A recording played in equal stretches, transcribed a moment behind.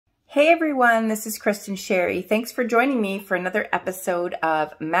Hey everyone, this is Kristin Sherry. Thanks for joining me for another episode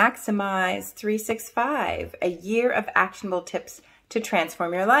of Maximize 365, a year of actionable tips to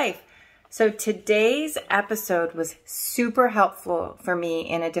transform your life. So today's episode was super helpful for me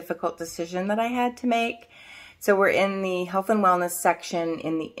in a difficult decision that I had to make. So we're in the health and wellness section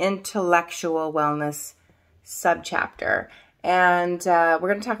in the intellectual wellness subchapter. And we're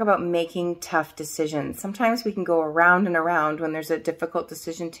going to talk about making tough decisions. Sometimes we can go around and around when there's a difficult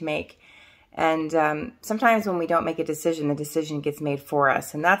decision to make. And sometimes when we don't make a decision, the decision gets made for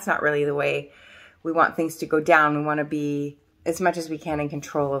us. And that's not really the way we want things to go down. We want to be, as much as we can, in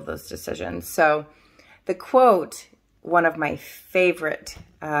control of those decisions. So the quote, one of my favorite,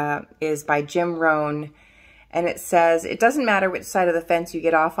 is by Rohn. And it says, "It doesn't matter which side of the fence you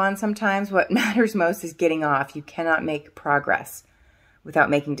get off on sometimes. What matters most is getting off. You cannot make progress without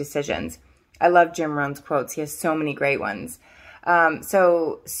making decisions." I love Jim Rohn's quotes. He has so many great ones.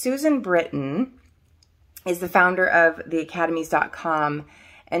 So Susan Britton is the founder of theacademies.com,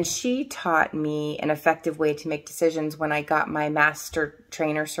 and she taught me an effective way to make decisions when I got my master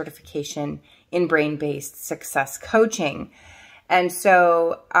trainer certification in brain-based success coaching. And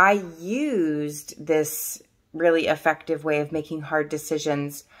so I used this really effective way of making hard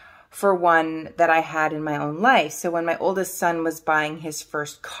decisions for one that I had in my own life. So when my oldest son was buying his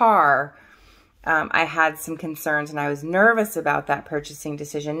first car, I had some concerns and I was nervous about that purchasing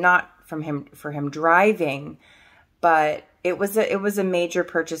decision, not for him driving, but it was a major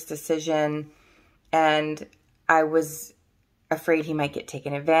purchase decision, and I was afraid he might get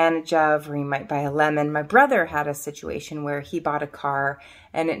taken advantage of, or he might buy a lemon. My brother had a situation where he bought a car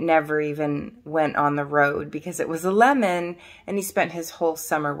and it never even went on the road because it was a lemon, and he spent his whole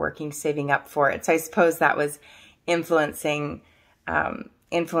summer working, saving up for it. So I suppose that was influencing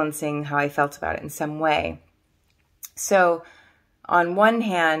how I felt about it in some way. So on one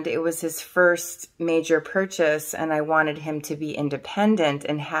hand, it was his first major purchase, and I wanted him to be independent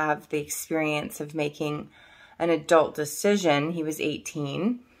and have the experience of making an adult decision. He was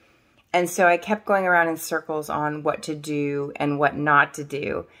 18. And so I kept going around in circles on what to do and what not to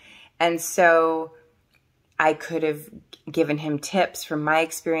do. And so I could have given him tips from my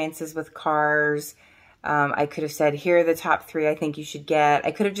experiences with cars. I could have said, here are the top 3 I think you should get. I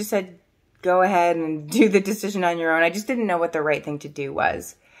could have just said, go ahead and do the decision on your own. I just didn't know what the right thing to do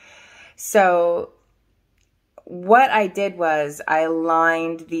was. So what I did was I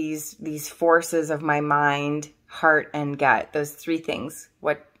aligned these forces of my mind, heart, and gut, those 3 things.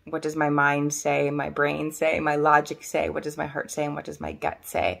 What does my mind say, my brain say, my logic say, what does my heart say, and what does my gut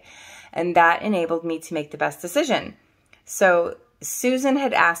say? And that enabled me to make the best decision. So Susan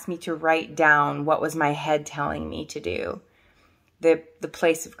had asked me to write down what was my head telling me to do, the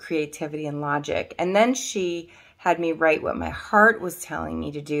place of creativity and logic. And then she had me write what my heart was telling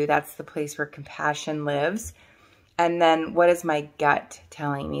me to do. That's the place where compassion lives. And then what is my gut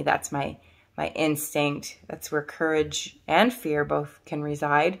telling me? That's my instinct. That's where courage and fear both can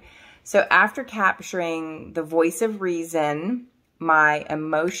reside. So after capturing the voice of reason, my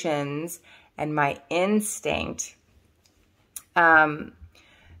emotions, and my instinct, the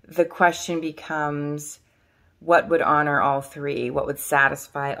question becomes, what would honor all 3? What would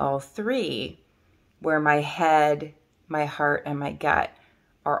satisfy all 3? Where my head, my heart, and my gut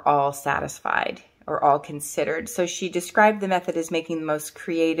are all satisfied, or all considered. So she described the method as making the most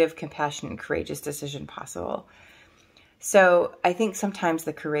creative, compassionate, and courageous decision possible. So I think sometimes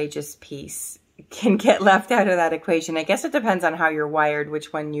the courageous piece can get left out of that equation. I guess it depends on how you're wired,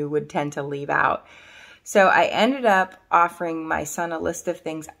 which one you would tend to leave out. So I ended up offering my son a list of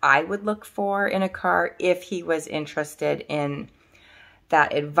things I would look for in a car if he was interested in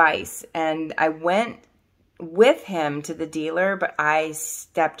that advice. And I went with him to the dealer, but I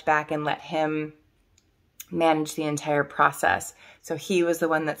stepped back and let him manage the entire process. So he was the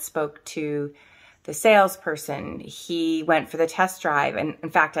one that spoke to the salesperson. He went for the test drive. And in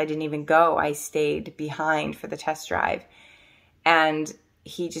fact, I didn't even go. I stayed behind for the test drive. And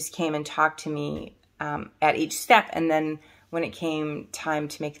he just came and talked to me at each step. And then when it came time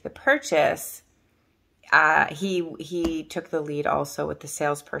to make the purchase, he took the lead also with the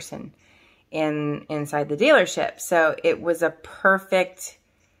salesperson inside the dealership. So it was a perfect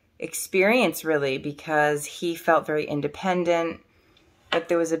experience, really, because he felt very independent, but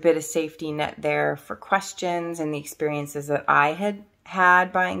there was a bit of safety net there for questions and the experiences that I had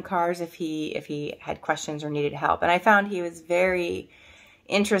had buying cars if he had questions or needed help. And I found he was very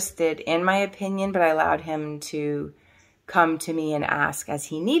interested in my opinion, but I allowed him to come to me and ask as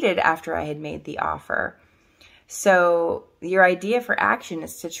he needed after I had made the offer. So your idea for action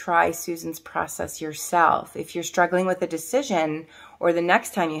is to try Susan's process yourself. If you're struggling with a decision, or the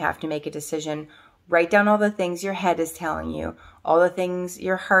next time you have to make a decision, write down all the things your head is telling you, all the things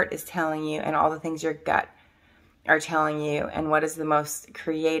your heart is telling you, and all the things your gut are telling you, and what is the most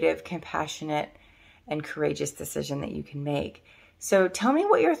creative, compassionate, and courageous decision that you can make. So tell me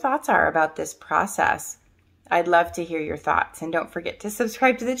what your thoughts are about this process. I'd love to hear your thoughts. And don't forget to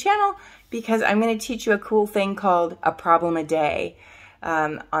subscribe to the channel, because I'm going to teach you a cool thing called a problem a day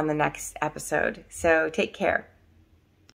on the next episode. So take care.